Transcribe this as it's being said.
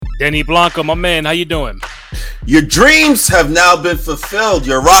Denny Blanco, my man, how you doing? Your dreams have now been fulfilled.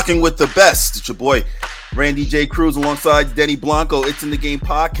 You're rocking with the best. It's your boy, Randy J. Cruz, alongside Denny Blanco. It's in the Game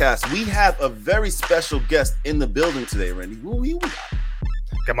podcast. We have a very special guest in the building today, Randy. Who we got?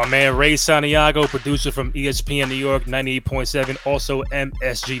 Got my man Ray Santiago, producer from ESPN New York 98.7, also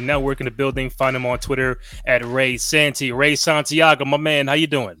MSG Network in the building. Find him on Twitter at Ray Santi. Ray Santiago, my man, how you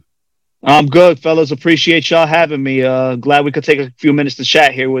doing? I'm good, fellas. Appreciate y'all having me. Glad we could take a few minutes to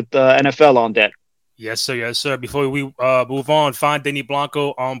chat here with NFL on deck. Yes, sir. Yes, sir. Before we move on, find Denny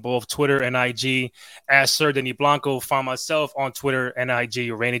Blanco on both Twitter and IG. As Sir Denny Blanco. Find myself on Twitter and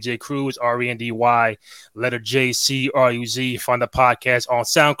IG. Randy J. Cruz, RENDY, letter J C R U Z. Find the podcast on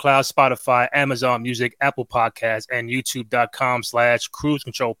SoundCloud, Spotify, Amazon Music, Apple Podcasts, and YouTube.com/Cruise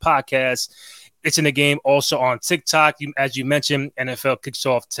Control Podcast. It's in the game also on TikTok. As you mentioned, NFL kicks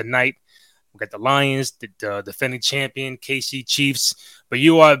off tonight. We got the Lions, the defending champion, KC Chiefs. But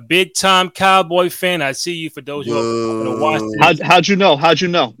you are a big-time Cowboy fan. I see you for those who are going to watch this. How'd you know? How'd you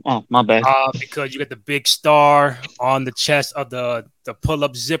know? Oh, my bad. Because you got the big star on the chest of the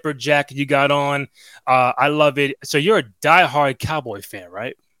pull-up zipper jacket you got on. I love it. So you're a diehard Cowboy fan,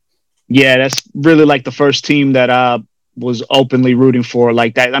 right? Yeah, that's really like the first team that I was openly rooting for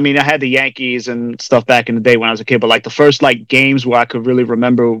like that. I mean, I had the Yankees and stuff back in the day when I was a kid, but like the first like games where I could really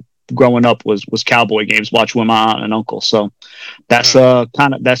remember growing up was Cowboy games, watch with my aunt and uncle. So that's what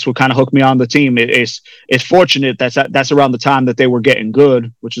kind of hooked me on the team. It's fortunate that's around the time that they were getting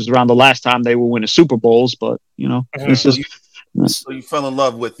good, which is around the last time they were winning Super Bowls. But you know, so you fell in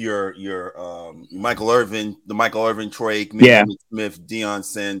love with your Michael Irvin, Troy Aikman, Smith, Deion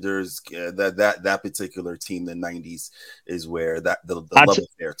Sanders. That particular team, the '90s, is where the love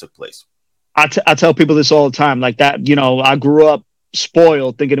affair took place. I tell people this all the time, like that. You know, I grew up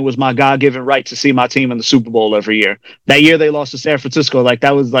spoiled thinking it was my God-given right to see my team in the Super Bowl every year. That year they lost to San Francisco, like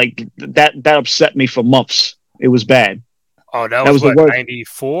that was like that upset me for months. It was bad. Oh, that was what,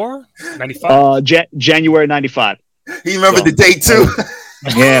 94? 95? January 95. He remembered the date too.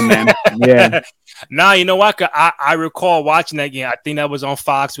 Yeah, man. Yeah. Nah, you know what? I recall watching that game. I think that was on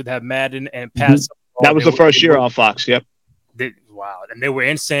Fox with that Madden and Pat. Mm-hmm. That was the first year on Fox. Yep. Wow. And they were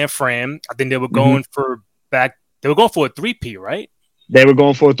in San Fran. I think they were going for a three-peat, right? They were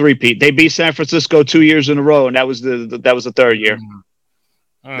going for a three-peat. They beat San Francisco 2 years in a row, and that was the third year.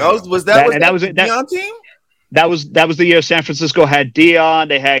 Was that Deion team? That was the year San Francisco had Deion.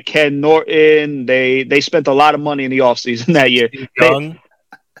 They had Ken Norton. They spent a lot of money in the offseason that year.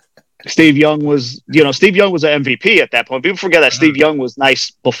 Steve Young was an MVP at that point. People forget that Steve Young was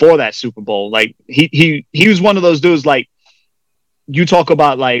nice before that Super Bowl. Like he was one of those dudes like. You talk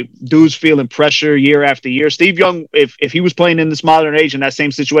about like dudes feeling pressure year after year. Steve Young, if he was playing in this modern age in that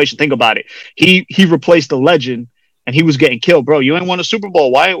same situation, think about it. He replaced the legend, and he was getting killed, bro. You ain't won a Super Bowl.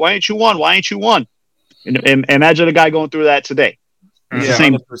 Why ain't you won? Why ain't you won? And imagine a guy going through that today. It's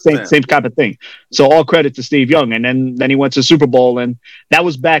the same type of thing. So all credit to Steve Young, and then he went to Super Bowl, and that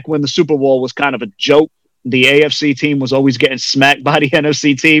was back when the Super Bowl was kind of a joke. The AFC team was always getting smacked by the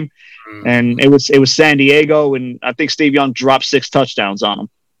NFC team. And it was San Diego, and I think Steve Young dropped 6 touchdowns on him.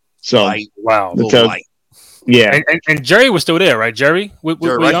 So wow, yeah. And Jerry was still there, right? Jerry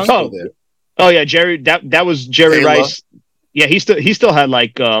Rice still there. Oh yeah, Jerry. That was Jerry Rice. Yeah, he still had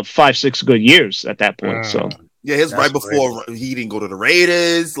like 5-6 good years at that point. So yeah, right before he didn't go to the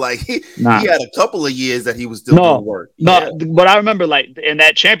Raiders. Like he had a couple of years that he was still doing work. But I remember like in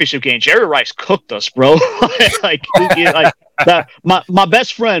that championship game, Jerry Rice cooked us, bro. My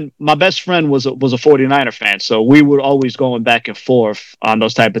best friend was a 49er fan, so we were always going back and forth on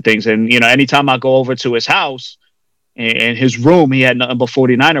those type of things. And you know, anytime I go over to his house, in his room, he had nothing but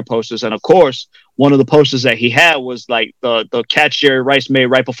 49er posters, and of course, one of the posters that he had was like the catch Jerry Rice made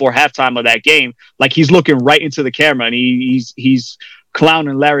right before halftime of that game. Like he's looking right into the camera, and he's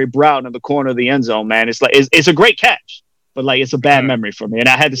clowning Larry Brown in the corner of the end zone. Man, it's like it's a great catch. But like it's a bad memory for me, and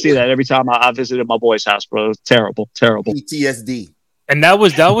I had to see that every time I visited my boy's house, bro. It was terrible. PTSD. And that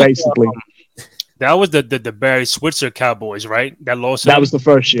was basically that was the Barry Switzer Cowboys, right? That lost. That was the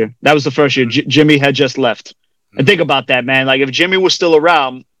first year. Jimmy had just left. And think about that, man. Like if Jimmy was still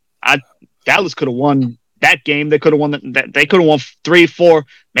around, Dallas could have won that game. They could have won they could have won 3, 4,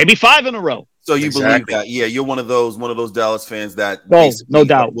 maybe 5 in a row. So you believe that? Yeah, you're one of those Dallas fans that no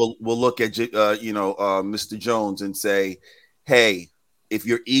doubt will look at Mr. Jones and say, "Hey, if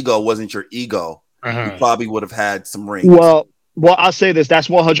your ego wasn't your ego, you probably would have had some rings." Well, I'll say this: that's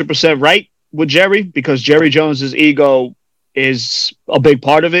 100% right with Jerry, because Jerry Jones's ego is a big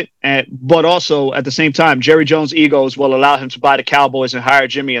part of it, but also at the same time, Jerry Jones' egos will allow him to buy the Cowboys and hire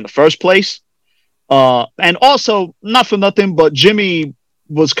Jimmy in the first place. And also, not for nothing, but Jimmy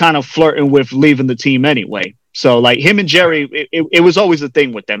was kind of flirting with leaving the team anyway. So like him and Jerry, it was always a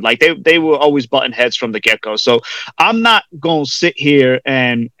thing with them. Like they were always button heads from the get-go. So I'm not going to sit here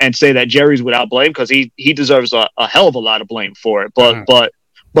and say that Jerry's without blame, because he deserves a hell of a lot of blame for it.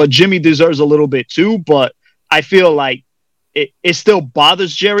 But Jimmy deserves a little bit too. But I feel like it still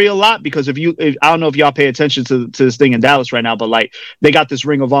bothers Jerry a lot, because if I don't know if y'all pay attention to this thing in Dallas right now, but like they got this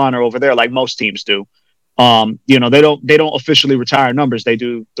Ring of Honor over there, like most teams do. They don't officially retire numbers. They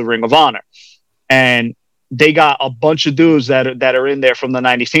do the Ring of Honor, and they got a bunch of dudes that are in there from the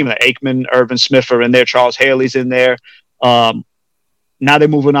 90s team. Like Aikman, Irvin Smith are in there. Charles Haley's in there. Now they're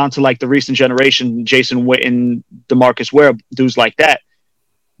moving on to like the recent generation, Jason Witten, DeMarcus Ware, dudes like that.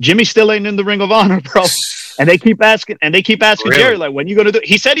 Jimmy still ain't in the Ring of Honor, bro. And they keep asking really? Jerry, like, when you going to do it?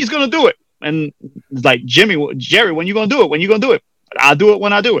 He said he's going to do it. And like, Jerry, when you going to do it? When you going to do it? I'll do it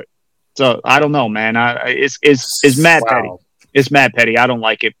when I do it. So I don't know, man. It's mad petty. It's mad petty. I don't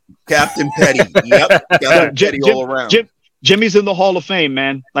like it. Captain Petty. Yep. Captain Petty all around. Jimmy's in the Hall of Fame,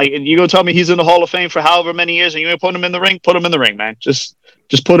 man. Like, you gonna tell me he's in the Hall of Fame for however many years, and you ain't putting him in the ring? Put him in the ring, man. Just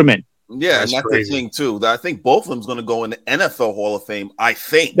put him in. Yeah, that's the thing too. I think both of them's gonna go in the NFL Hall of Fame. I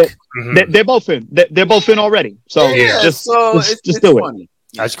think they're both in. They're both in already. So just do it.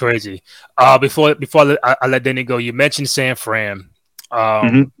 That's crazy. Before I let Danny go, you mentioned San Fran.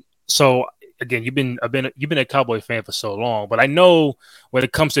 So again, you've been a Cowboy fan for so long, but I know when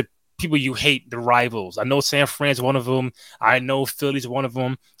it comes to people you hate, the rivals. I know San Fran's one of them. I know Philly's one of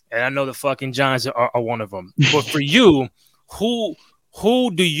them, and I know the fucking Giants are one of them. But for you,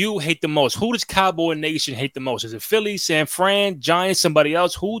 who do you hate the most? Who does Cowboy Nation hate the most? Is it Philly, San Fran, Giants, somebody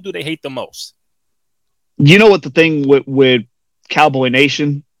else? Who do they hate the most? You know what the thing with Cowboy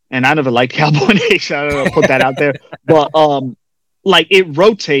Nation, and I never liked Cowboy Nation. I don't know, put that out there, but like it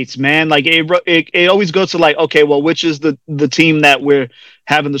rotates, man. Like it always goes to like, okay, well, which is the team that we're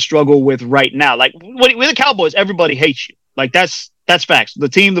having the struggle with right now? Like with the Cowboys, everybody hates you. Like that's facts. The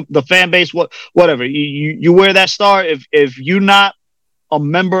team, the fan base, whatever. You wear that star. If you're not a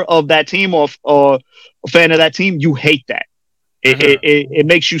member of that team or a fan of that team, you hate that. It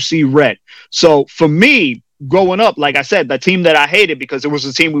makes you see red. So for me, growing up, like I said, the team that I hated because it was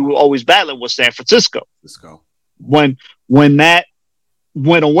the team we were always battling was San Francisco. Let's go. When that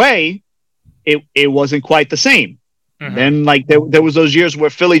went away, it wasn't quite the same. Then like there was those years where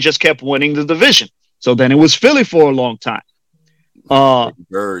Philly just kept winning the division. So then it was Philly for a long time.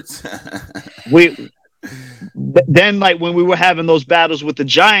 Birds. Then like when we were having those battles with the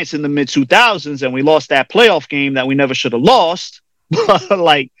Giants in the mid 2000s and we lost that playoff game that we never should have lost,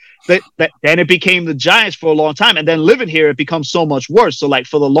 like then it became the Giants for a long time. And then living here, it becomes so much worse. So like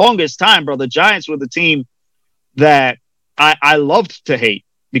for the longest time, bro, the Giants were the team that I loved to hate,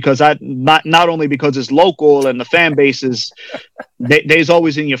 because not only because it's local and the fan base is they's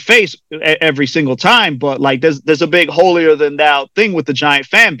always in your face every single time, but like there's a big holier than thou thing with the Giant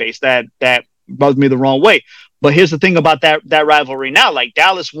fan base that rubs me the wrong way. But here's the thing about that rivalry now. Like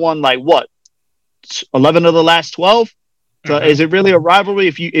Dallas won like what, 11 of the last 12. So is it really a rivalry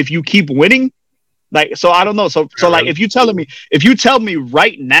if you keep winning? Like, so I don't know. So like if you tell me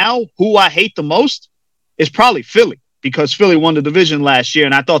right now who I hate the most, it's probably Philly, because Philly won the division last year,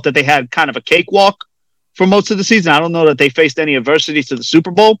 and I thought that they had kind of a cakewalk for most of the season. I don't know that they faced any adversity to the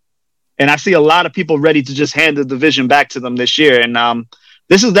Super Bowl, and I see a lot of people ready to just hand the division back to them this year. And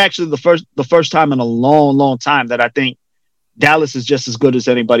this is actually the first time in a long, long time that I think Dallas is just as good as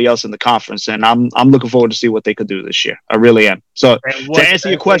anybody else in the conference, and I'm looking forward to see what they could do this year. I really am. So to answer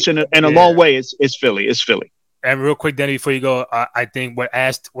your question in a long way, it's Philly. It's Philly. And real quick, Danny, before you go, I think what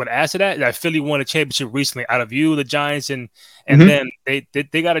asked to that Philly won a championship recently out of you, the Giants, and then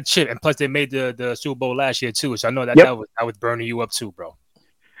they got a chip, and plus they made the Super Bowl last year too. So I know that that was burning you up too, bro.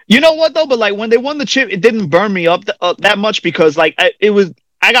 You know what though? But like when they won the chip, it didn't burn me up that much, because like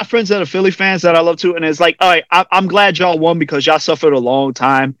I got friends that are Philly fans that I love too, and it's like, all right, I'm glad y'all won because y'all suffered a long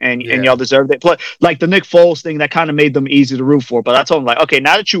time and y'all deserved it. Like the Nick Foles thing, that kind of made them easy to root for. But I told them, like, okay,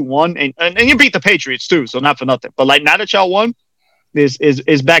 now that you won and you beat the Patriots too, so not for nothing. But like now that y'all won,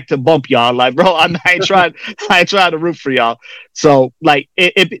 is back to bump y'all. Like, bro, I ain't trying to root for y'all. So like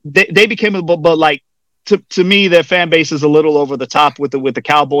they became but like. To me, their fan base is a little over the top with the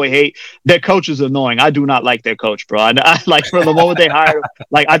Cowboy hate. Their coach is annoying. I do not like their coach, bro. I like from the moment they hired him,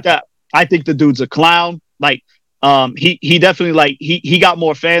 like I think the dude's a clown. Like he definitely like he got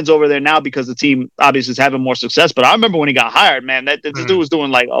more fans over there now because the team obviously is having more success. But I remember when he got hired, man, that this dude was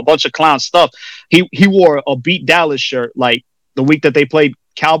doing like a bunch of clown stuff. He wore a Beat Dallas shirt like the week that they played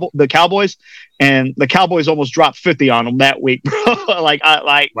the Cowboys, and the Cowboys almost dropped 50 on them that week, bro.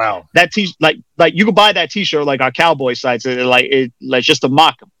 Wow. That like you could buy that T-shirt like our Cowboy sites, like just to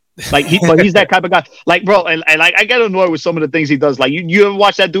mock him. But he's that type of guy. Like, bro, and like I get annoyed with some of the things he does. Like, you ever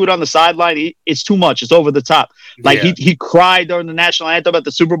watch that dude on the sideline? It's too much. It's over the top. Like, he cried during the national anthem at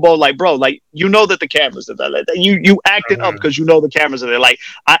the Super Bowl. Like, bro, like, you know that the cameras are there. Like, you acting up because you know the cameras are there. Like,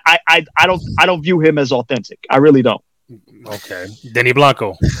 I don't view him as authentic. I really don't. Okay, Denny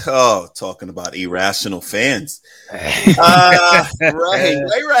Blanco. Oh, talking about irrational fans.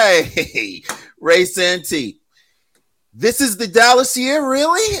 Ray Santee. This is the Dallas year,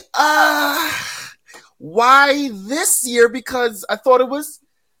 really? Why this year? Because I thought it was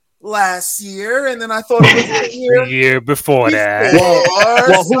last year, and then I thought it was the year before that.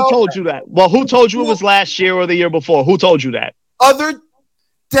 Well, who told you that? Well, who told you it was last year or the year before? Who told you that? Other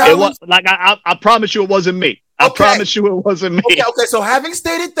Dallas. I promise you, it wasn't me. I promise you, it wasn't me. Okay. So having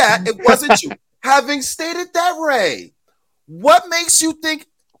stated that, it wasn't you. Having stated that, Ray, what makes you think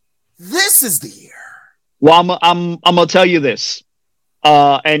this is the year? Well, I'm gonna tell you this,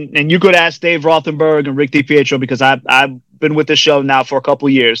 and you could ask Dave Rothenberg and Rick DiPietro, because I've been with the show now for a couple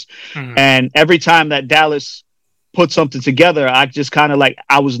of years, and every time that Dallas put something together, I just kind of like,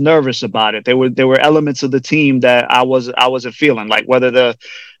 I was nervous about it. There were elements of the team that I wasn't feeling, like whether the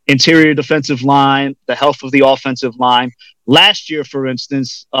interior defensive line, the health of the offensive line. Last year, for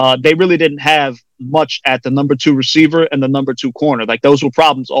instance, they really didn't have much at the number 2 receiver and the number 2 corner. Like, those were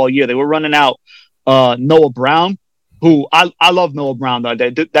problems all year. They were running out Noah Brown, who I love Noah Brown. Though.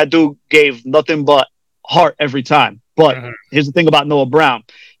 That dude gave nothing but heart every time. But here's the thing about Noah Brown.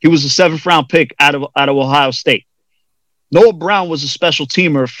 He was a 7th round pick out of Ohio State. Noah Brown was a special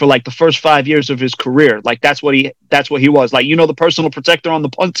teamer for like the first 5 years of his career. Like, that's what he was. Like, the personal protector on the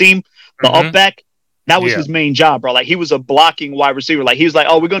punt team, the up back, that was his main job, bro. Like, he was a blocking wide receiver. Like, he was like,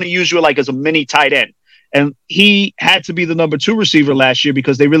 oh, we're going to use you like as a mini tight end. And he had to be the number 2 receiver last year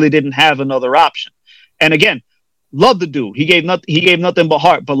because they really didn't have another option. And again, love the dude. He gave nothing but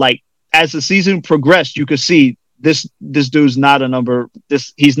heart. But like, as the season progressed, you could see this dude's not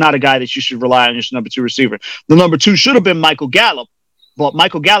he's not a guy that you should rely on as your number 2 receiver. The number 2 should have been Michael Gallup, but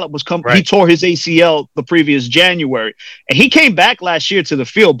Michael Gallup he tore his ACL the previous January, and he came back last year to the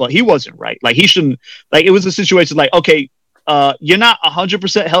field, but he wasn't right. Like, he shouldn't. Like, it was a situation like, okay, you're not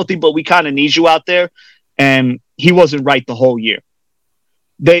 100% healthy, but we kind of need you out there. And he wasn't right the whole year.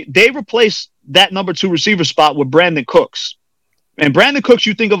 They replaced that number 2 receiver spot with Brandon Cooks. And Brandon Cooks,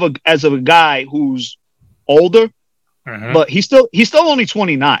 you think of as a guy who's older, but he's still only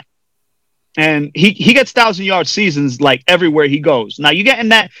 29. And he gets 1,000-yard seasons like everywhere he goes. Now, you're getting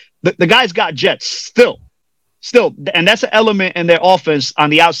that. The guy's got jets still. And that's an element in their offense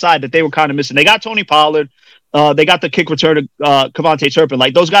on the outside that they were kind of missing. They got Tony Pollard. They got the kick returner, Kevontae Turpin.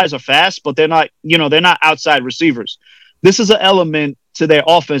 Like, those guys are fast, but they're not outside receivers. This is an element to their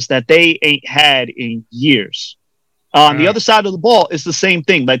offense that they ain't had in years. On the other side of the ball, it's the same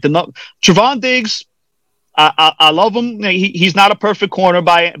thing. Like, Trevon Diggs, I love him. He's not a perfect corner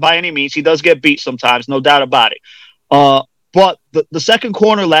by any means. He does get beat sometimes, no doubt about it. But the second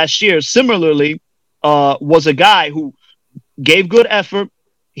corner last year, similarly, was a guy who gave good effort.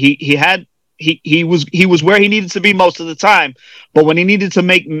 He was where he needed to be most of the time, but when he needed to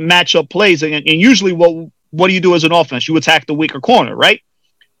make matchup plays, and usually what do you do as an offense? You attack the weaker corner, right?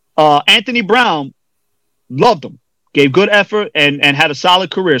 Anthony Brown loved him, gave good effort, and had a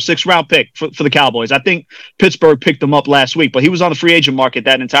solid career, 6th round pick for the Cowboys. I think Pittsburgh picked him up last week, but he was on the free agent market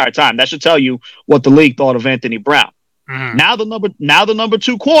that entire time. That should tell you what the league thought of Anthony Brown. Now the number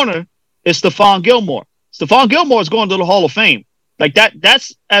 2 corner is Stephon Gilmore. Stephon Gilmore is going to the Hall of Fame. Like,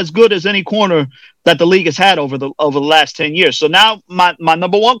 that's as good as any corner that the league has had over the last 10 years. So now my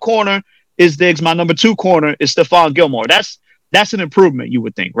number 1 corner is Diggs. My number 2 corner is Stephon Gilmore. That's an improvement, you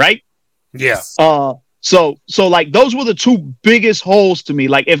would think, right? Yeah. So like, those were the 2 biggest holes to me.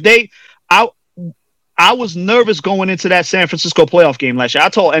 Like, I was nervous going into that San Francisco playoff game last year. I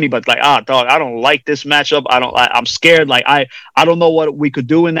told anybody, like, dog, I don't like this matchup. I'm scared. Like, I don't know what we could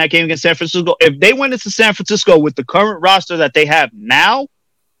do in that game against San Francisco. If they went into San Francisco with the current roster that they have now,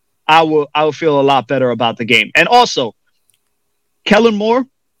 I will feel a lot better about the game. And also, Kellen Moore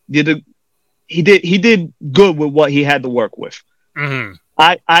did good with what he had to work with. I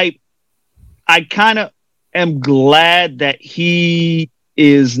kind of am glad that he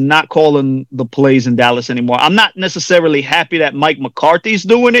is not calling the plays in Dallas anymore. I'm not necessarily happy that Mike McCarthy's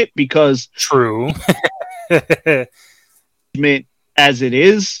doing it, because true as it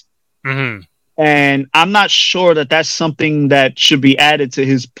is. And I'm not sure that that's something that should be added to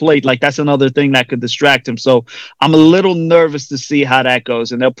his plate. Like, that's another thing that could distract him. So I'm a little nervous to see how that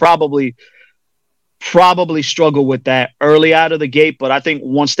goes. And they'll probably struggle with that early out of the gate. But I think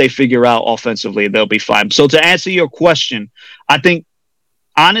once they figure out offensively, they'll be fine. So to answer your question, I think,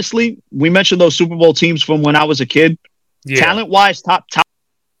 honestly, we mentioned those Super Bowl teams from when I was a kid. Yeah. Talent-wise, top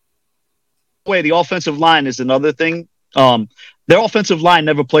way, the offensive line is another thing. Their offensive line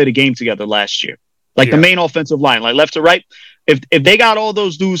never played a game together last year. Like, the main offensive line, like left to right. If they got all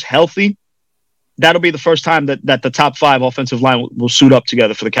those dudes healthy, that'll be the first time that the top 5 offensive line will suit up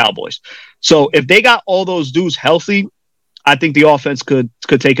together for the Cowboys. So if they got all those dudes healthy, I think the offense could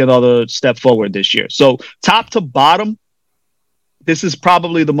take another step forward this year. So top to bottom, this is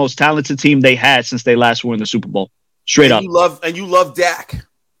probably the most talented team they had since they last won the Super Bowl. Straight up. You love Dak.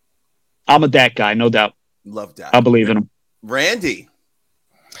 I'm a Dak guy, no doubt. Love Dak. I believe in him. Randy.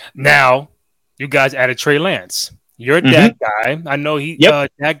 Now, you guys added Trey Lance. You're a Dak guy. I know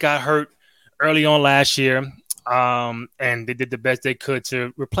Dak got hurt early on last year, and they did the best they could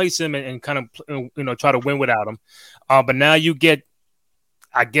to replace him and kind of try to win without him. But now you get,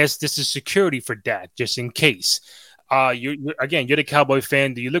 I guess this is security for Dak, just in case. You're the Cowboy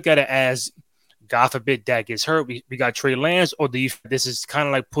fan. Do you look at it as, God forbid Dak gets hurt, we got Trey Lance, or this is kind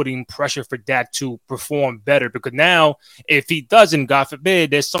of like putting pressure for Dak to perform better? Because now, if he doesn't, God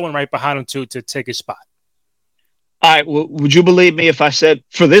forbid, there's someone right behind him to take his spot. All right. Well, would you believe me if I said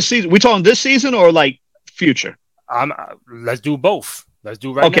for this season? We talking this season or like future? Let's do both. Let's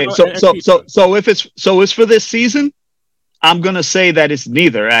do right now. Okay. So if it's for this season, I'm going to say that it's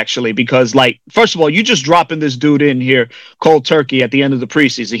neither, actually, because, like, first of all, you just dropping this dude in here cold turkey at the end of the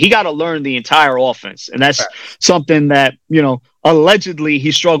preseason. He got to learn the entire offense. And that's something that, allegedly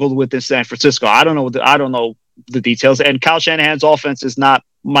he struggled with in San Francisco. I don't know the details. And Kyle Shanahan's offense is not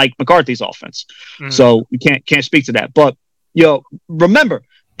Mike McCarthy's offense. Mm-hmm. So you can't speak to that. But, remember,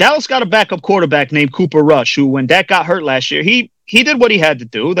 Dallas got a backup quarterback named Cooper Rush, who, when Dak got hurt last year, he did what he had to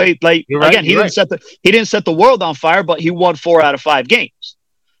do. He didn't set the world on fire, but he won 4 out of 5 games.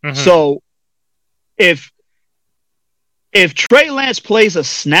 Mm-hmm. So if Trey Lance plays a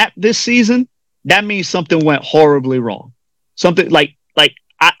snap this season, that means something went horribly wrong. Something like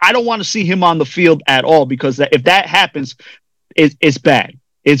I don't want to see him on the field at all, because if that happens, it's bad.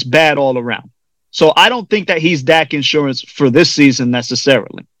 It's bad all around. So I don't think that he's Dak insurance for this season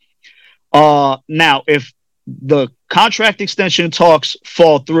necessarily. Now, if the contract extension talks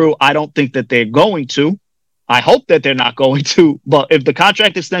fall through, I don't think that they're going to. I hope that they're not going to. But if the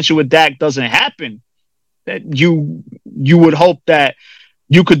contract extension with Dak doesn't happen, that you would hope that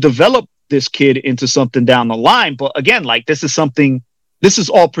you could develop this kid into something down the line. But again, like, this is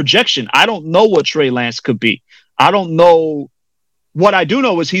all projection. I don't know what Trey Lance could be. I don't know. What I do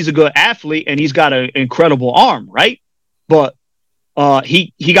know is he's a good athlete and he's got an incredible arm, right? But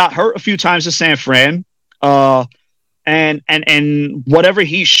he got hurt a few times in San Fran. And whatever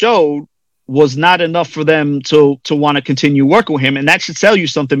he showed was not enough for them to want to continue working with him. And that should tell you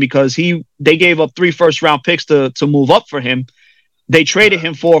something, because they gave up 3 first-round picks to move up for him. They traded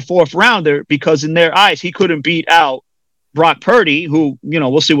him for a 4th rounder because in their eyes he couldn't beat out Brock Purdy, who,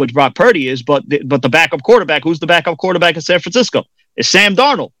 we'll see what Brock Purdy is, but the backup quarterback, who's the backup quarterback in San Francisco, is Sam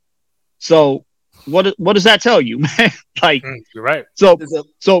Darnold. So what does that tell you, man? Like, you're right. So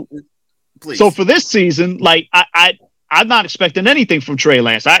for this season, like, I'm not expecting anything from Trey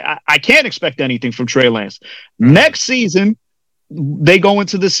Lance. I can't expect anything from Trey Lance. Mm-hmm. Next season, they go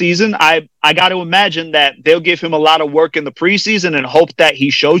into the season. I got to imagine that they'll give him a lot of work in the preseason and hope that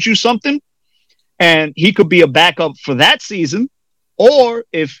he shows you something, and he could be a backup for that season. Or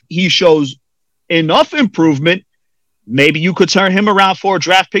if he shows enough improvement, maybe you could turn him around for a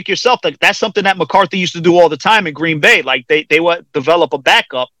draft pick yourself. Like, that's something that McCarthy used to do all the time in Green Bay. Like, they would develop a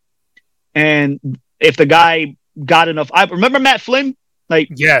backup, and if the guy got enough, I remember Matt Flynn.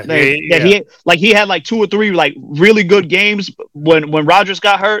 He had like 2 or 3 like really good games when Rodgers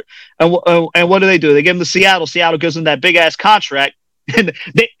got hurt. And what do? They give him to Seattle. Seattle gives him that big ass contract, and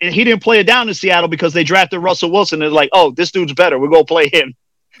he didn't play it down in Seattle because they drafted Russell Wilson. They're like, oh, this dude's better. We're gonna play him.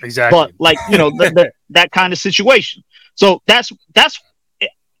 Exactly. But that kind of situation. So that's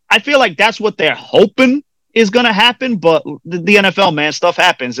I feel like that's what they're hoping is going to happen. But the NFL, man, stuff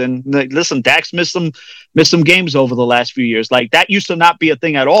happens. And listen, Dak's missed some games over the last few years. Like, that used to not be a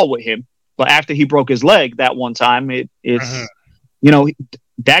thing at all with him. But after he broke his leg that one time, it's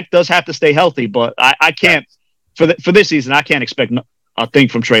Dak does have to stay healthy. But I can't for this season. I can't expect a thing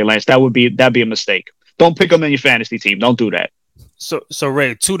from Trey Lance. That'd be a mistake. Don't pick him in your fantasy team. Don't do that. So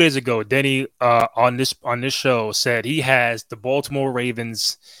Ray, 2 days ago, Denny on this show said he has the Baltimore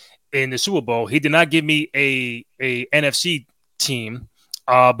Ravens in the Super Bowl. He did not give me a NFC team.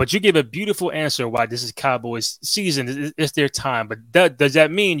 But you gave a beautiful answer why this is Cowboys season. It's their time. But does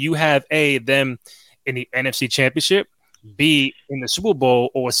that mean you have them in the NFC Championship, B, in the Super Bowl,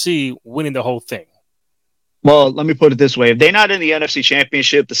 or C, winning the whole thing? Well, let me put it this way. If they're not in the NFC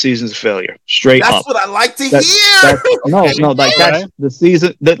Championship, the season's a failure. Straight up. That's what I like to hear. That's the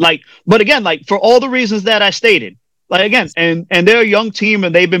season. But again, for all the reasons that I stated, and they're a young team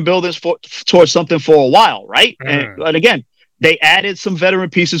and they've been building towards something for a while, right? But again, they added some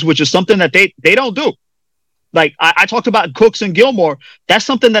veteran pieces, which is something that they don't do. I talked about Cooks and Gilmore. That's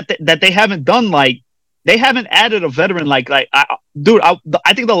something that they haven't done. They haven't added a veteran. I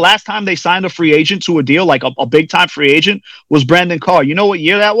think the last time they signed a free agent to a deal, a big time free agent, was Brandon Carr. You know what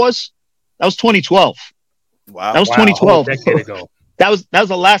year that was? That was 2012. Wow, that was 2012. A decade ago. That was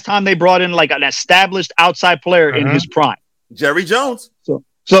the last time they brought in an established outside player in his prime. Jerry Jones.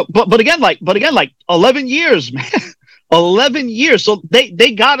 But again, 11 years, man. 11 years. So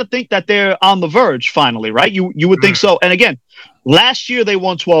they got to think that they're on the verge finally, right? You would think so. And again, last year they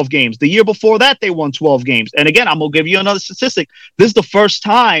won 12 games. The year before that, they won 12 games. And again, I'm going to give you another statistic. This is the first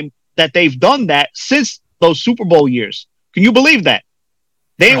time that they've done that since those Super Bowl years. Can you believe that?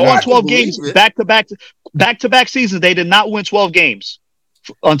 They won 12 games back-to-back seasons. They did not win 12 games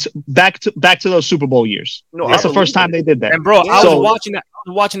back to those Super Bowl years. No, that's the first time they did that. And bro, I was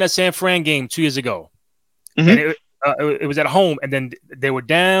watching that San Fran game 2 years ago. Mm-hmm. And it was at home, and then they were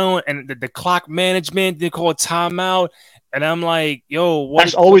down, and the clock management, they called timeout, and I'm like, yo,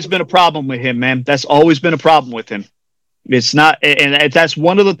 that's always been a problem with him, man. That's always been a problem with him. It's not, and that's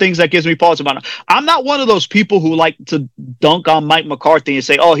one of the things that gives me pause about him. I'm not one of those people who like to dunk on Mike McCarthy and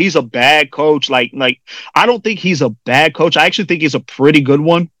say, oh, he's a bad coach. I don't think he's a bad coach. I actually think he's a pretty good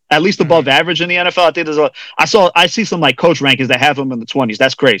one, at least above average in the NFL. I think I see some coach rankings that have him in the 20s.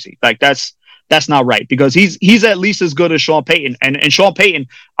 That's crazy. That's not right, because he's at least as good as Sean Payton. And Sean Payton,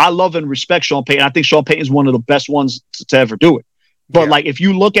 I love and respect Sean Payton. I think Sean Payton is one of the best ones to ever do it. But if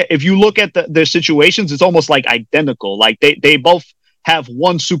you look at their situations, it's almost identical. They both have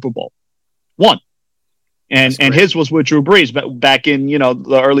one Super Bowl, one, and his was with Drew Brees back in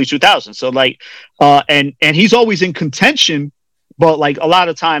the early 2000s. So and he's always in contention. But a lot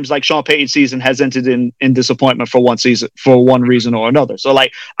of times, Sean Payton's season has ended in disappointment for one season, for one reason or another. So I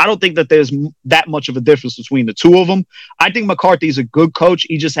don't think that there's that much of a difference between the two of them. I think McCarthy's a good coach.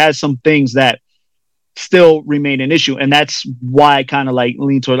 He just has some things that still remain an issue, and that's why I kind of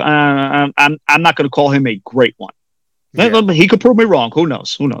lean toward. I'm not going to call him a great one. Yeah. He could prove me wrong. Who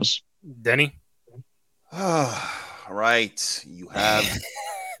knows? Denny. Right. You have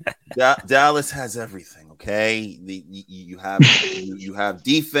Dallas has everything. Okay, you have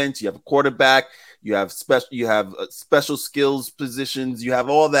defense, you have a quarterback, you have special skills positions, you have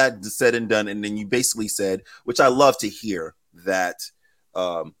all that said and done, and then you basically said, which I love to hear, that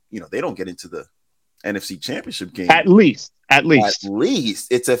they don't get into the NFC Championship game. At least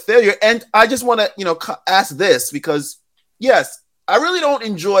it's a failure. And I just want to ask this, because yes, I really don't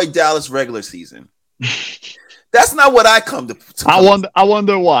enjoy Dallas regular season. That's not what I come to. I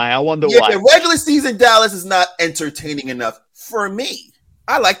wonder why. why. The regular season Dallas is not entertaining enough for me.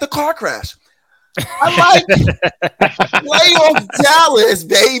 I like the car crash. I like playoff Dallas,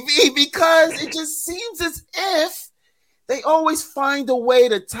 baby, because it just seems as if they always find a way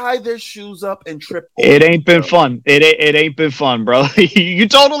to tie their shoes up and trip. It ain't been fun. It ain't been fun, bro. You're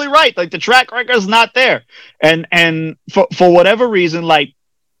totally right. The track record's not there, and for whatever reason,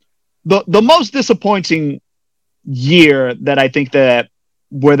 the most disappointing year that I think that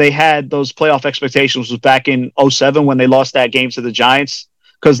where they had those playoff expectations was back in 2007 when they lost that game to the Giants.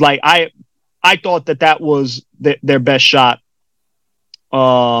 Because I thought that was their best shot,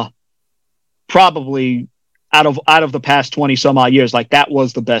 probably out of the past 20 some odd years. That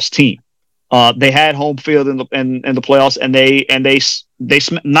was the best team. They had home field in the playoffs, and they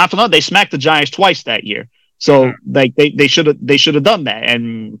smacked the Giants twice that year. So they should have done that,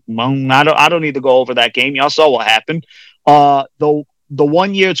 and I don't need to go over that game. Y'all saw what happened. The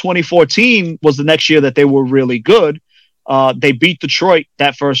 1 year 2014 was the next year that they were really good. They beat Detroit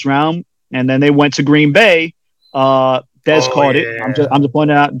that first round, and then they went to Green Bay. Dez caught it. I'm just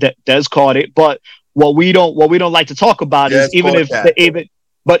pointing out that Dez caught it. But what we don't like to talk about is even if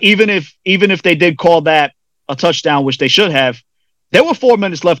they did call that a touchdown, which they should have, there were 4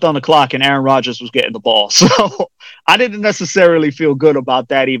 minutes left on the clock, and Aaron Rodgers was getting the ball. So I didn't necessarily feel good about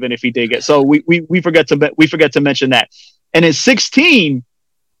that, even if he did get. So we forget to mention that. And in 2016,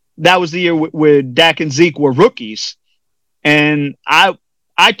 that was the year where Dak and Zeke were rookies, and I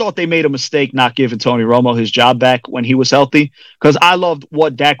I thought they made a mistake not giving Tony Romo his job back when he was healthy, because I loved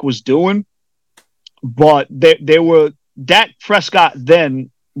what Dak was doing, but Dak Prescott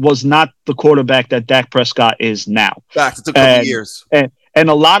then was not the quarterback that Dak Prescott is now. Fact, it took a couple years. And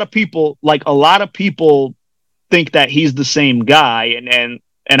a lot of people think that he's the same guy, and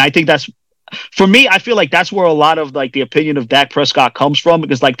I think that's, for me, I feel like that's where a lot of like the opinion of Dak Prescott comes from,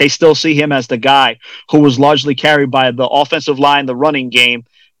 because like they still see him as the guy who was largely carried by the offensive line, the running game,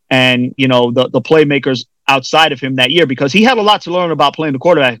 and the playmakers outside of him that year, because he had a lot to learn about playing the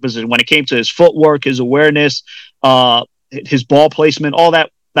quarterback position when it came to his footwork, his awareness, his ball placement, all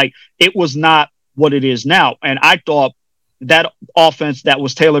that. Like, it was not what it is now. And I thought that offense that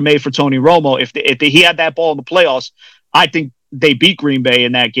was tailor-made for Tony Romo, if he had that ball in the playoffs, I think they beat Green Bay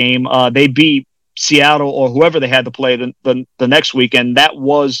in that game. They beat Seattle or whoever they had to play the next week, and that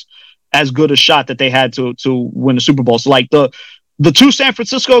was as good a shot that they had to win the Super Bowl. So like the two San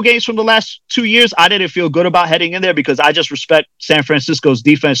Francisco games from the last 2 years, I didn't feel good about heading in there, because I just respect San Francisco's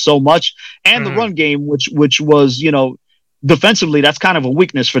defense so much, and the run game, which was, defensively, that's kind of a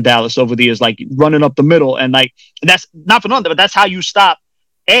weakness for Dallas over the years, like running up the middle. And like, that's not for nothing, but that's how you stop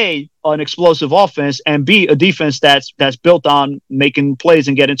A, an explosive offense, and B, a defense that's built on making plays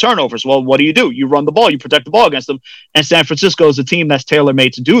and getting turnovers. Well, what do? You run the ball, you protect the ball against them. And San Francisco is a team that's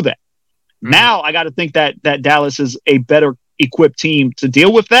tailor-made to do that. Now I got to think that Dallas is a better equipped team to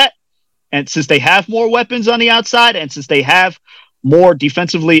deal with that. And since they have more weapons on the outside, and since they have more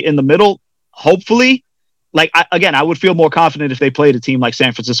defensively in the middle, hopefully, I would feel more confident if they played a team like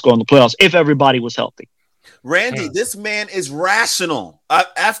San Francisco in the playoffs if everybody was healthy. Randy, this man is rational.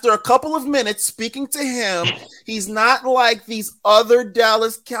 After a couple of minutes speaking to him, he's not like these other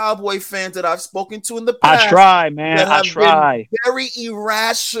Dallas Cowboy fans that I've spoken to in the past. I try, man. I try. Very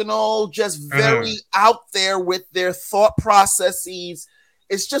irrational, just very out there with their thought processes.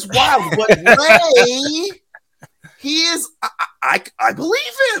 It's just wild. But Ray, he is. I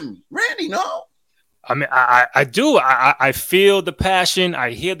believe him, Randy. No. I mean, I do. I feel the passion.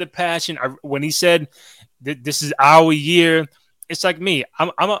 I hear the passion. When he said this is our year, it's like me.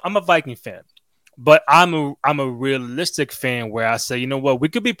 I'm a Viking fan, but I'm a realistic fan where I say, you know what, we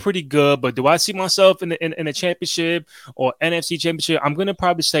could be pretty good, but do I see myself in a championship or NFC championship? I'm gonna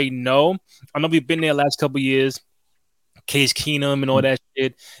probably say no. I know we've been there the last couple of years. Case Keenum and all that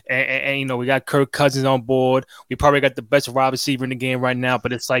shit. And we got Kirk Cousins on board. We probably got the best wide receiver in the game right now.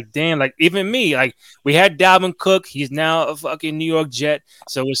 But it's like, damn, like even me, like we had Dalvin Cook. He's now a fucking New York Jet.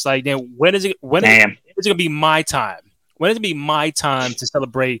 So it's like, then when is it gonna be my time? When is it be my time to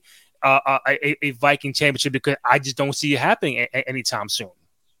celebrate a Viking championship? Because I just don't see it happening anytime soon.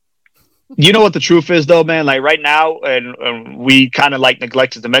 You know what the truth is, though, man? Like right now, and we kind of like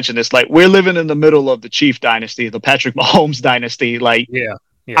neglected to mention this, like we're living in the middle of the Chief dynasty, the Patrick Mahomes dynasty. Like, yeah.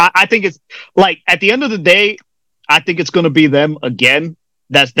 I think it's like at the end of the day, I think it's going to be them again.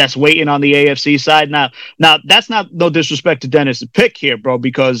 That's waiting on the AFC side. Now that's not no disrespect to Dennis' pick here, bro,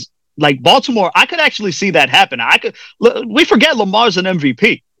 because like Baltimore, I could actually see that happen. We forget Lamar's an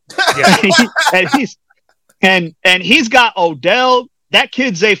MVP, and he's got Odell. That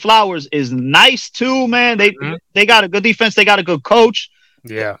kid Zay Flowers is nice too, man. They got a good defense. They got a good coach.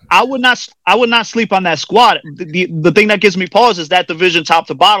 Yeah, I would not sleep on that squad. The thing that gives me pause is that division top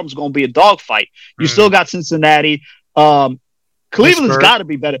to bottom is going to be a dogfight. You still got Cincinnati. Cleveland's got to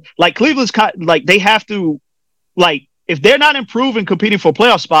be better. Like Cleveland's like they have to, like if they're not improving, competing for a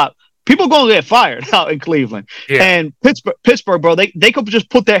playoff spot, people going to get fired out in Cleveland. Yeah. And Pittsburgh, bro, they could just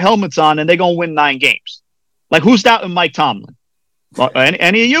put their helmets on and they're going to win 9 games. Like who's doubting Mike Tomlin?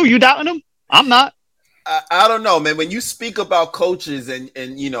 Any of you doubting him? I'm not. I don't know, man. When you speak about coaches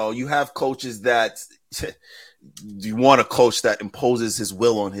and you have coaches that you want a coach that imposes his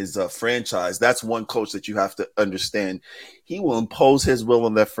will on his franchise. That's one coach that you have to understand. He will impose his will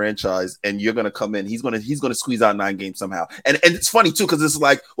on that franchise, and you're going to come in. He's going to squeeze out 9 games somehow. And it's funny too because it's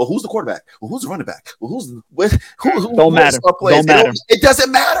like, well, who's the quarterback? Well, who's the running back? Well, who don't matter. Don't matter. It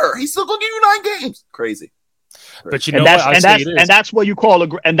doesn't matter. He's still going to give you 9 games. Crazy. But you know what? That's what you call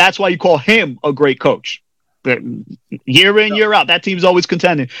and that's why you call him a great coach. Year in, year out, that team's always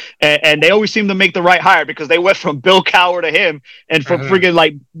contending, and they always seem to make the right hire because they went from Bill Cowher to him, and from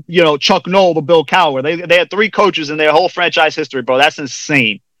friggin' Chuck Noll to Bill Cowher. They had 3 coaches in their whole franchise history, bro. That's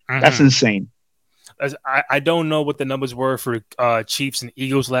insane. That's insane. I don't know what the numbers were for Chiefs and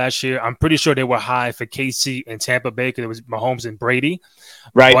Eagles last year. I'm pretty sure they were high for KC and Tampa Bay because it was Mahomes and Brady.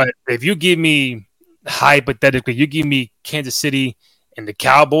 Right. But if you give me hypothetically, you give me Kansas City and the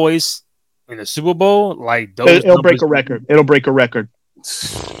Cowboys in the Super Bowl, like those it'll break a record. It'll break a record.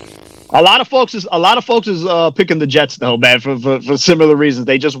 A lot of folks is picking the Jets though, man, for similar reasons.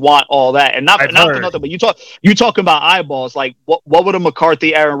 They just want all that, and not for nothing. But you talking about eyeballs. Like what would a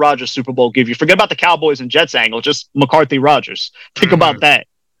McCarthy Aaron Rodgers Super Bowl give you? Forget about the Cowboys and Jets angle. Just McCarthy Rodgers. Think about that.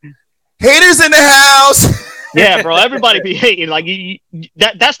 Haters in the house. Yeah, bro. Everybody be hating. Like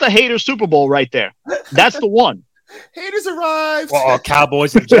that's the hater Super Bowl right there. That's the one. Haters arrived. Well,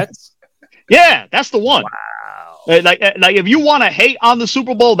 Cowboys and Jets. Yeah, that's the one. Wow. Like if you want to hate on the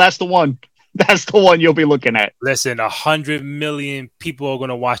Super Bowl, that's the one. That's the one you'll be looking at. Listen, 100 million people are going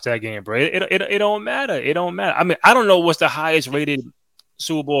to watch that game, bro. It don't matter. It don't matter. I mean, I don't know what's the highest rated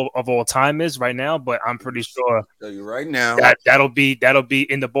Super Bowl of all time is right now, but I'm pretty sure. Tell you right now, that'll be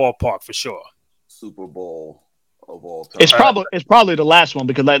in the ballpark for sure. Super Bowl of all time. It's probably the last one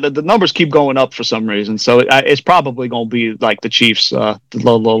because like, the numbers keep going up for some reason. So it's probably going to be like the Chiefs, the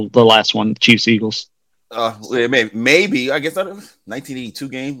last one, Chiefs Eagles. Maybe I guess that 1982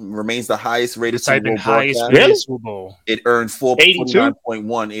 game remains the highest rated Super Bowl broadcast. Really? Super Bowl. It earned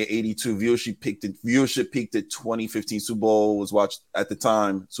 49.1 82. Viewership peaked at 2015. Super Bowl was watched at the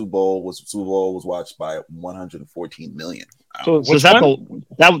time. Super Bowl was watched by 114 million. So is that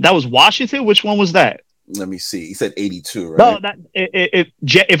was Washington? Which one was that? Let me see. He said 82, right? No,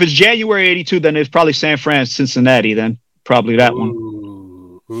 if it's January 82, then it's probably San Fran, Cincinnati. Then probably that one.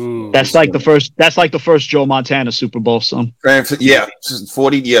 Ooh, that's like the first. That's like the first Joe Montana Super Bowl. So 40. Yeah,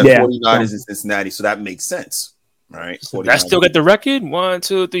 49 is in Cincinnati, so that makes sense, right? So that still got the record. 1,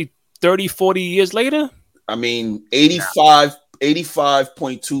 2, 3, 30, 40 years later. I mean,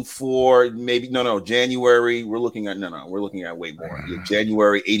 85.24. Maybe no. January. We're looking at way more. Yeah,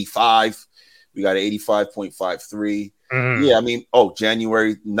 January 85. We got 85.53. Mm-hmm. Yeah, I mean,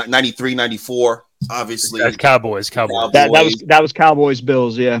 January 93, 94. Obviously, that's Cowboys. That was Cowboys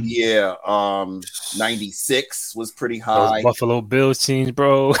Bills. Yeah. 96 was pretty high. Those Buffalo Bills teams,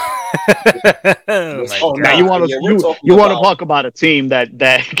 bro. Now you want to talk about a team that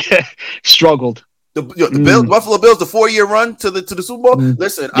struggled. The Bills, Buffalo Bills, the 4-year run to the Super Bowl.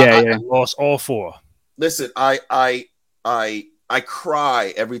 Listen, I lost all 4. Listen, I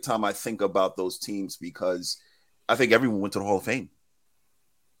cry every time I think about those teams because I think everyone went to the Hall of Fame.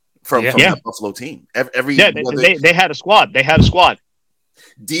 From the Buffalo team. They had a squad.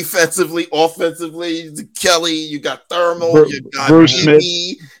 Defensively, offensively, Kelly, you got Thermal, you got Bruce Smith,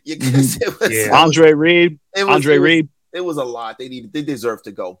 Andre Reed. It was a lot. They deserve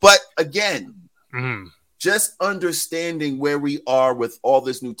to go. But again, just understanding where we are with all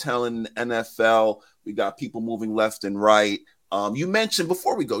this new talent in the NFL, we got people moving left and right. You mentioned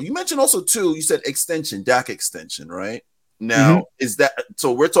before we go, also too, you said Dak extension, right? Now, is that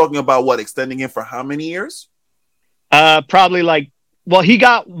so? We're talking about what, extending him for how many years? Probably he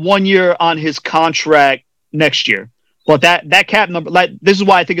got 1 year on his contract next year, but that cap number, this is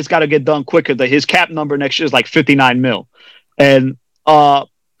why I think it's got to get done quicker. That his cap number next year is like 59 mil, and a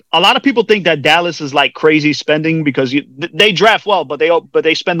lot of people think that Dallas is like crazy spending because they draft well, but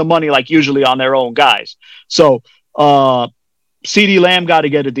they spend the money like usually on their own guys. So, CeeDee Lamb got to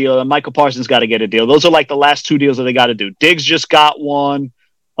get a deal, and Michael Parsons got to get a deal. Those are like the last 2 deals that they got to do. Diggs just got one.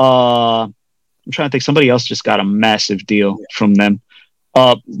 I'm trying to think. Somebody else just got a massive deal from them.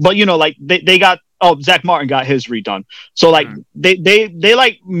 But they got. Zach Martin got his redone. So they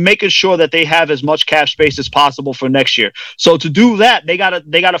like making sure that they have as much cap space as possible for next year. So to do that, they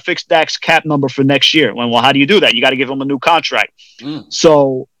gotta fix Dak's cap number for next year. Well, how do you do that? You got to give him a new contract.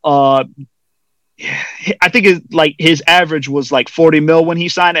 So I think his average was like 40 mil when he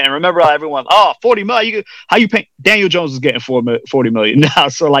signed it. And remember, everyone, 40 mil. How you pay? Daniel Jones is getting 40 million now.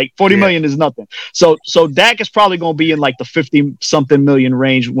 So like 40 million is nothing. So Dak is probably going to be in like the 50 something million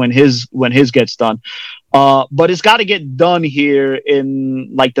range when his gets done. But it's got to get done here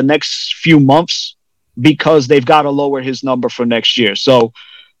in like the next few months because they've got to lower his number for next year. So,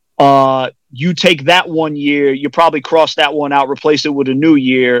 you take that 1 year, you probably cross that one out, replace it with a new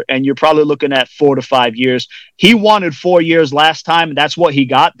year, and you're probably looking at 4 to 5 years. He wanted 4 years last time, and that's what he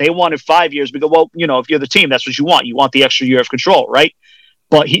got. They wanted 5 years because, if you're the team, that's what you want. You want the extra year of control, right?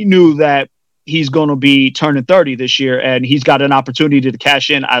 But he knew that he's going to be turning 30 this year, and he's got an opportunity to cash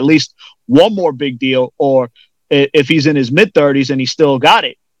in at least one more big deal, or if he's in his mid-30s and he still got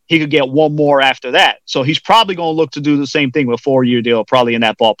it, he could get one more after that. So he's probably going to look to do the same thing with a 4-year deal, probably in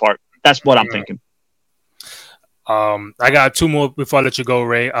that ballpark. That's what I'm thinking. I got 2 more before I let you go,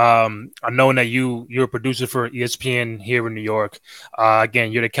 Ray. I know that you're a producer for ESPN here in New York.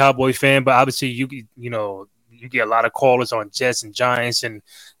 Again, you're the Cowboy fan, but obviously you get a lot of callers on Jets and Giants, and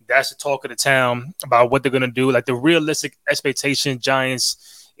that's the talk of the town about what they're gonna do. Like the realistic expectation,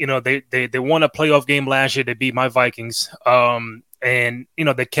 Giants, they won a playoff game last year. They beat my Vikings. And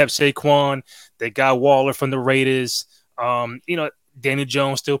they kept Saquon. They got Waller from the Raiders. Daniel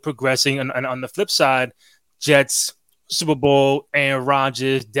Jones still progressing. And on the flip side, Jets, Super Bowl, Aaron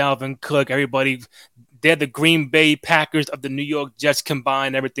Rodgers, Dalvin Cook, everybody. They're the Green Bay Packers of the New York Jets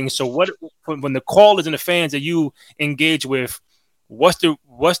combined, everything. So when the callers and the fans that you engage with, what's the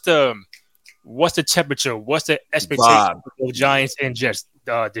temperature? What's the expectation of Giants and Jets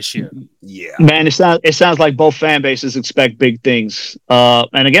this year? Yeah, man, it sounds like both fan bases expect big things.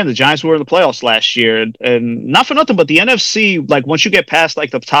 And again, the Giants were in the playoffs last year, and not for nothing, but the NFC, like once you get past like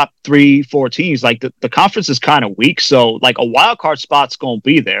the top 3-4 teams, like the conference is kind of weak. So like a wild card spot's going to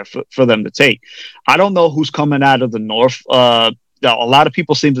be there for them to take. I don't know who's coming out of the North. A lot of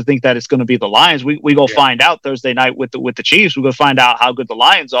people seem to think that it's going to be the Lions. We go find out Thursday night with the Chiefs. We're going to find out how good the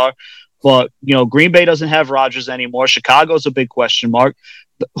Lions are. But, Green Bay doesn't have Rodgers anymore. Chicago's a big question mark.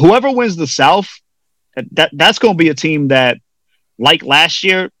 Whoever wins the South, that's going to be a team that, like last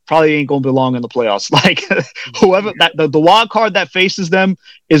year, probably ain't going to belong in the playoffs. Like, whoever the wild card that faces them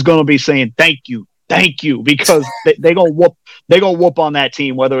is going to be saying, thank you, because they're going to whoop on that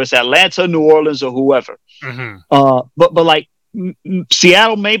team, whether it's Atlanta, New Orleans, or whoever. Mm-hmm. But like,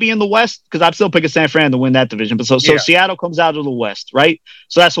 Seattle maybe in the West, because I'm still picking San Fran to win that division. But so Seattle comes out of the West, right?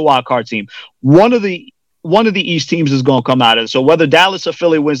 So that's a wild card team. One of the East teams is going to come out of it. So whether Dallas or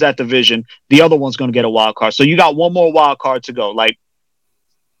Philly wins that division, the other one's going to get a wild card. So you got one more wild card to go. Like,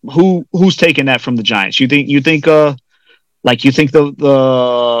 who's taking that from the Giants? You think the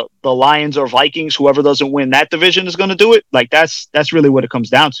Lions or Vikings, whoever doesn't win that division, is going to do it? Like that's really what it comes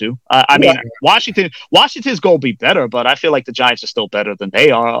down to. I mean, Washington's going to be better, but I feel like the Giants are still better than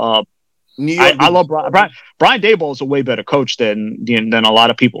they are. I love Brian Daboll is a way better coach than a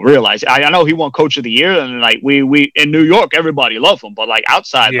lot of people realize. I know he won Coach of the Year, and like we in New York, everybody loves him, but like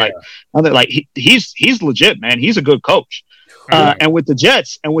outside, he's legit, man. He's a good coach. And with the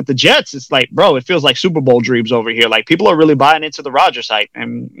Jets, it's like, bro, it feels like Super Bowl dreams over here. Like people are really buying into the Rodgers hype,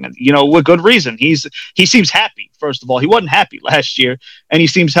 and with good reason. He seems happy. First of all, he wasn't happy last year, and he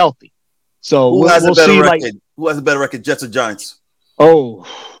seems healthy. So who has a better record? Who has a better record, Jets or Giants? Oh,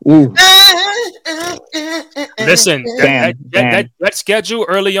 ooh. Listen, that schedule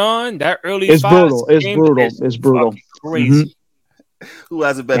early on, that early it's brutal. It's brutal. Crazy. Mm-hmm. Who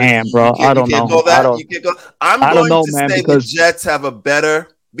has a better? Damn, bro. I don't know. I'm going to say the Jets have a better,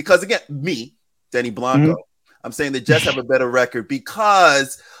 because again, Danny Blanco. Mm-hmm. I'm saying the Jets have a better record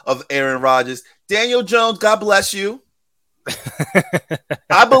because of Aaron Rodgers. Daniel Jones, God bless you.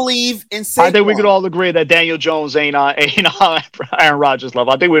 I believe in Saquon. I think we could all agree that Daniel Jones ain't on Aaron Rodgers'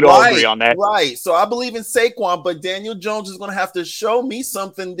 level. I think we'd all agree on that. Right. So I believe in Saquon, but Daniel Jones is going to have to show me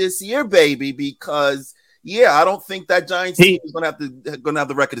something this year, baby, because I don't think that Giants team is going to have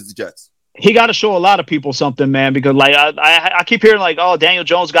the record as the Jets. He got to show a lot of people something, man, because like I keep hearing like, oh, Daniel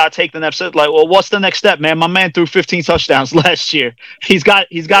Jones got to take the next step. Like, well, what's the next step, man? My man threw 15 touchdowns last year. He's got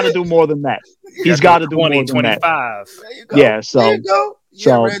to do more than that. He's got to do 20, more than 25. That. There you go. Yeah. So there you go.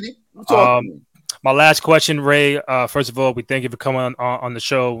 Yeah, Randy. My last question, Ray. First of all, we thank you for coming on the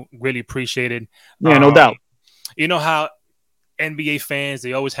show. Really appreciate it. Yeah, no doubt. You know how NBA fans,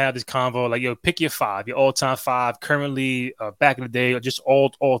 they always have this convo like, yo, pick your five, your all-time five, currently, back in the day, or just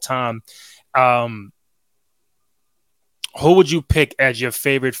all time. Who would you pick as your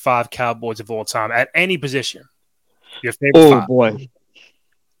favorite five Cowboys of all time at any position? Your favorite five. Oh boy,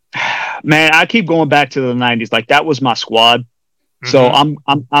 man, I keep going back to the 90s. Like that was my squad. Mm-hmm. So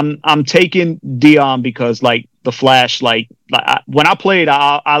I'm taking Dion because like the Flash, when I played,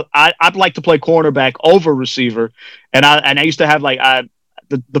 I'd like to play cornerback over receiver, and I used to have like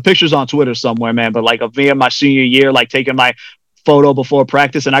the pictures on Twitter somewhere, man. But like of me in my senior year, like taking my photo before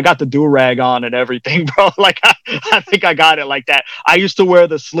practice, and I got the do-rag on and everything, bro. Like I think I got it like that. I used to wear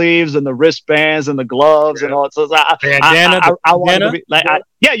the sleeves and the wristbands and the gloves and all. So I wanted to be like,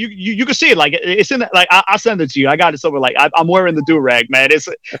 you can see it. Like it's in like I'll send it to you. I got it somewhere. Like I'm wearing the do-rag, man.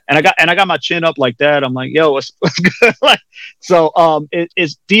 And I got my chin up like that. I'm like, yo, what's good? Like so.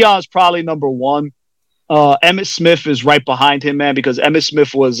 It's Dion's probably number one. Emmitt Smith is right behind him, man, because Emmitt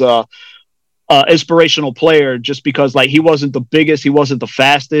Smith was inspirational player just because like he wasn't the biggest, he wasn't the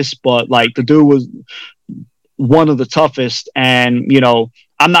fastest, but like the dude was one of the toughest. And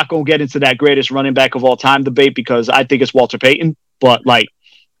I'm not going to get into that greatest running back of all time debate because I think it's Walter Payton, but like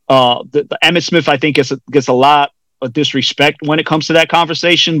the Emmitt Smith I think gets a lot of disrespect when it comes to that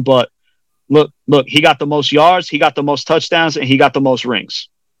conversation. But look, he got the most yards, he got the most touchdowns, and he got the most rings.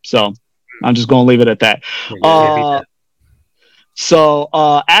 So I'm just going to leave it at that. So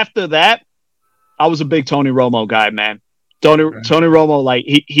after that, I was a big Tony Romo guy, man. Tony Romo, like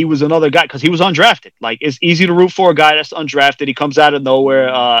he was another guy because he was undrafted. Like it's easy to root for a guy that's undrafted. He comes out of nowhere,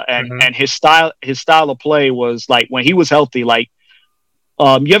 and his style of play was like when he was healthy. Like,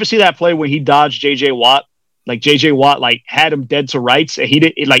 you ever see that play when he dodged J.J. Watt? Like J.J. Watt like had him dead to rights, and he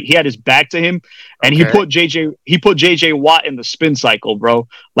had his back to him, and he put J.J. Watt in the spin cycle, bro.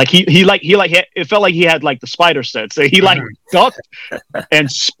 Like it felt like he had like the spider sense. So he like ducked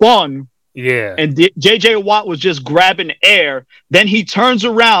and spun. Yeah. And J.J. Watt was just grabbing air. Then he turns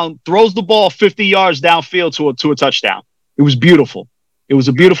around, throws the ball 50 yards downfield to a touchdown. It was beautiful. It was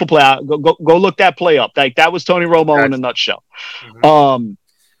a beautiful play. Go look that play up. Like that was Tony Romo in a nutshell. And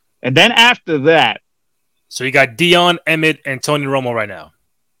then after that, so you got Dion, Emmett, and Tony Romo right now.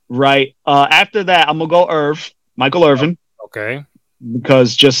 Right. After that, I'm gonna go Michael Irvin. Okay.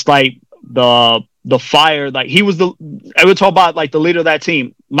 Because just like the fire, like he was I would talk about like the leader of that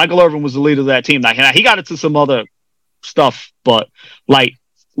team. Michael Irvin was the leader of that team. Like he got into some other stuff, but like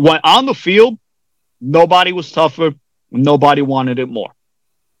when on the field, nobody was tougher. Nobody wanted it more.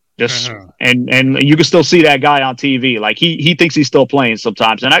 Just and you can still see that guy on TV. Like he thinks he's still playing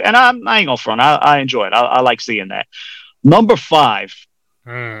sometimes, and I ain't gonna front. I enjoy it. I like seeing that. Number 5.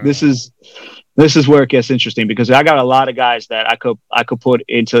 This is where it gets interesting because I got a lot of guys that I could put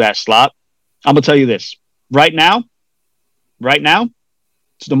into that slot. I'm gonna tell you this right now,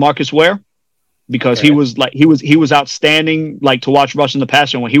 it's DeMarcus Ware because he was outstanding. Like to watch rushing the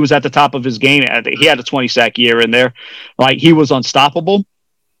passer when he was at the top of his game. He had a 20 sack year in there. Like he was unstoppable.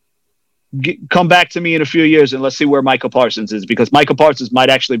 Come back to me in a few years and let's see where Micah Parsons is because Micah Parsons might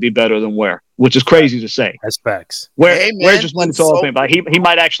actually be better than Ware, which is crazy to say. That's facts. Ware just went into all of it, but he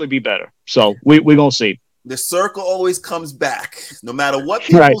might actually be better. So we're gonna see. The circle always comes back, no matter what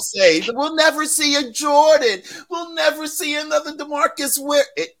people say. We'll never see a Jordan. We'll never see another DeMarcus Ware.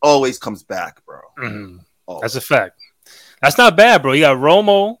 It always comes back, bro. That's a fact. That's not bad, bro. You got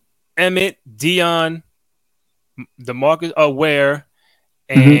Romo, Emmett, Dion, DeMarcus Ware,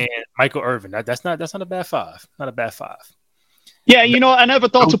 and Michael Irvin. That's not a bad 5. Not a bad 5. Yeah, I never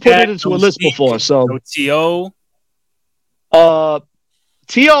thought to put it into a list before. So T.O.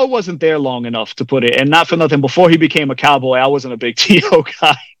 T.O. wasn't there long enough to put it, and not for nothing. Before he became a Cowboy, I wasn't a big T.O.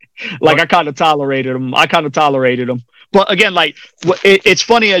 guy. I kind of tolerated him. But again, like it's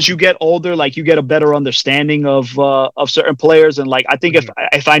funny as you get older, like you get a better understanding of certain players, and like I think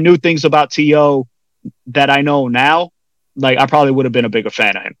if I knew things about T.O. that I know now, like I probably would have been a bigger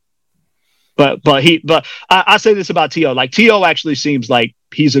fan of him. But I say this about T.O. Like T.O. actually seems like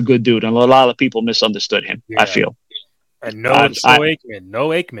he's a good dude, and a lot of people misunderstood him. Yeah. I feel. And no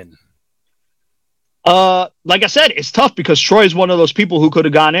Aikman. Like I said, it's tough because Troy is one of those people who could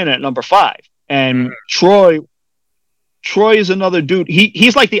have gone in at number 5, and Troy is another dude.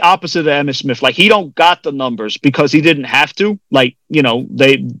 He's like the opposite of Emmitt Smith. Like he don't got the numbers because he didn't have to. Like the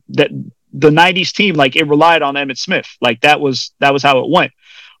 '90s team, like it relied on Emmitt Smith. Like that was how it went.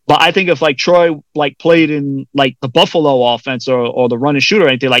 But I think if like Troy like played in like the Buffalo offense or the run and shoot or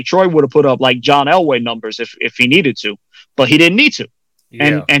anything, like Troy would have put up like John Elway numbers if he needed to, but he didn't need to.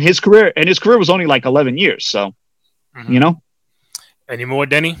 Yeah. And his career was only like 11 years. So, Any more,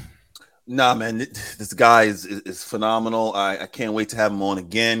 Denny? Nah, man, this guy is phenomenal. I can't wait to have him on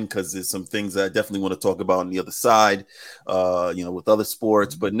again because there's some things that I definitely want to talk about on the other side, with other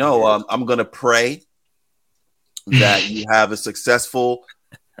sports. But no, I'm going to pray that you have a successful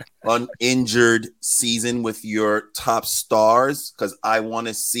uninjured season with your top stars because I want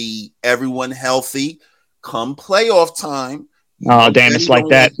to see everyone healthy come playoff time. Oh, damn, it's like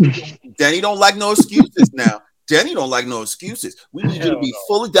that. Denny don't like no excuses now. Denny don't like no excuses. We need you to be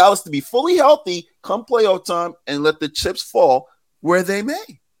Dallas to be fully healthy come playoff time and let the chips fall where they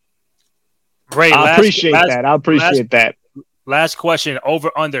may. Great. I appreciate that. Last question.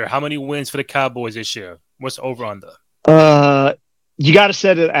 Over under. How many wins for the Cowboys this year? What's over under? You got to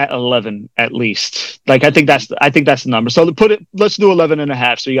set it at 11 at least. Like I think that's the number. So let's do 11 and a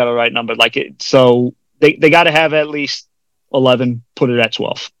half. So you got the right number. Like it. So they got to have at least 11. Put it at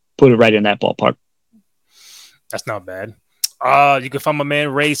 12. Put it right in that ballpark. That's not bad. You can find my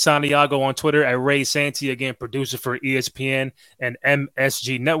man Ray Santiago on Twitter at Ray Santi, again, producer for ESPN and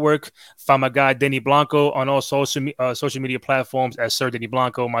MSG Network. Find my guy Denny Blanco on all social media platforms at Sir Denny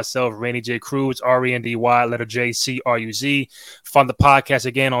Blanco. Myself, Randy J. Cruz, RENDY, letter J, CRUZ. Find the podcast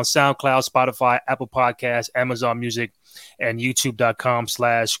again on SoundCloud, Spotify, Apple Podcasts, Amazon Music, and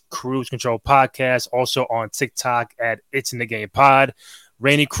YouTube.com/Cruise Control Podcast. Also on TikTok at It's in the Game Pod.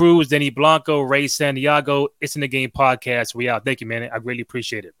 Randy Cruz, Denny Blanco, Ray Santiago. It's in the Game Podcast. We out. Thank you, man. I really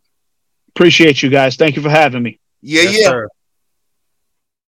appreciate it. Appreciate you guys. Thank you for having me. Yeah.